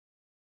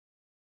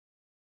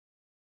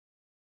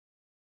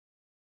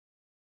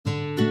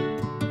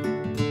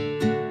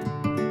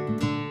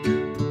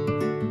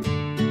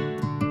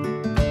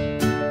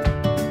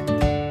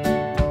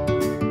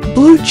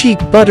Bluecheek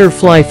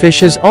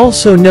butterflyfish is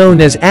also known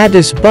as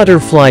Addis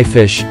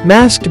butterflyfish,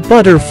 masked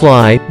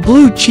butterfly,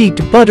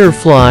 blue-cheeked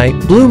butterfly,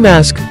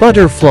 bluemask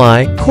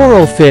butterfly,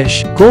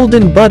 coralfish,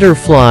 golden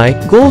butterfly,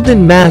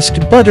 golden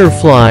masked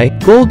butterfly,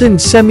 golden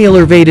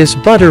Semilarvatus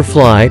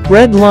butterfly,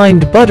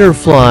 red-lined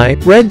butterfly,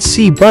 red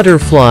sea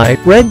butterfly,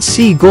 red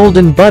sea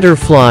golden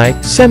butterfly,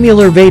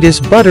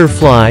 Semilarvatus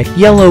butterfly,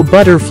 yellow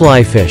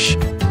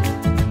butterflyfish.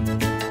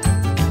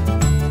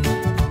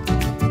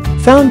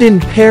 Found in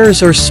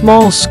pairs or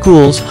small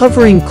schools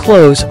hovering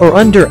close or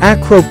under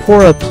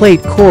Acropora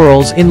Plate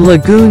corals in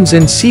lagoons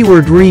and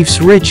seaward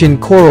reefs rich in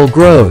coral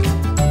growth.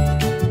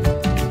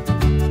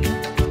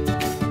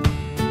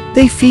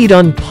 They feed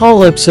on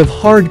polyps of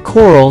hard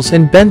corals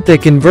and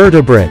benthic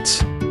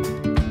invertebrates.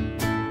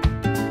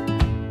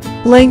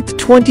 Length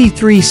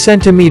 23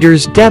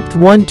 cm, depth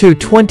 1 to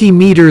 20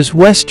 meters,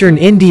 Western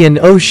Indian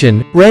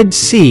Ocean, Red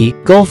Sea,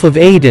 Gulf of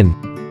Aden.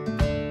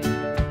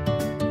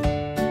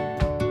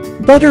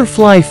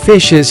 Butterfly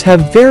fishes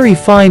have very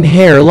fine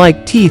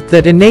hair-like teeth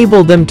that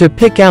enable them to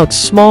pick out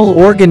small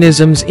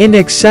organisms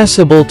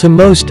inaccessible to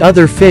most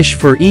other fish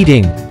for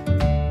eating.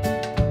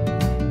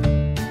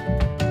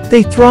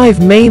 They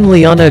thrive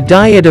mainly on a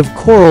diet of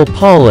coral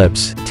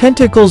polyps,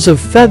 tentacles of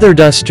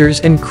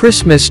featherdusters and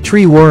Christmas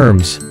tree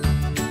worms.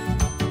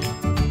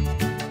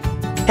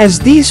 As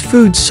these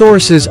food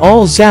sources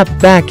all zap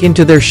back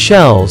into their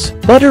shells,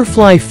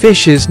 butterfly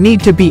fishes need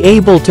to be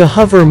able to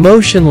hover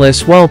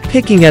motionless while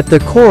picking at the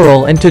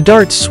coral and to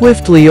dart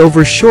swiftly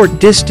over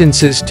short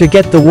distances to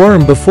get the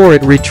worm before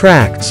it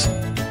retracts.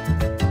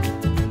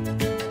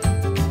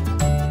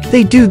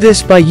 They do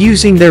this by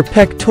using their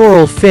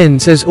pectoral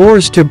fins as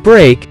oars to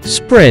brake,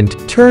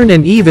 sprint, turn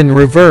and even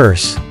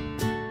reverse.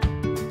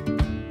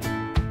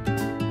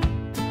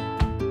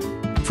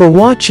 For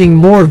watching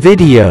more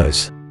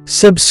videos,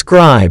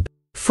 subscribe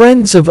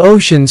Friends of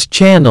Oceans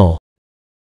channel.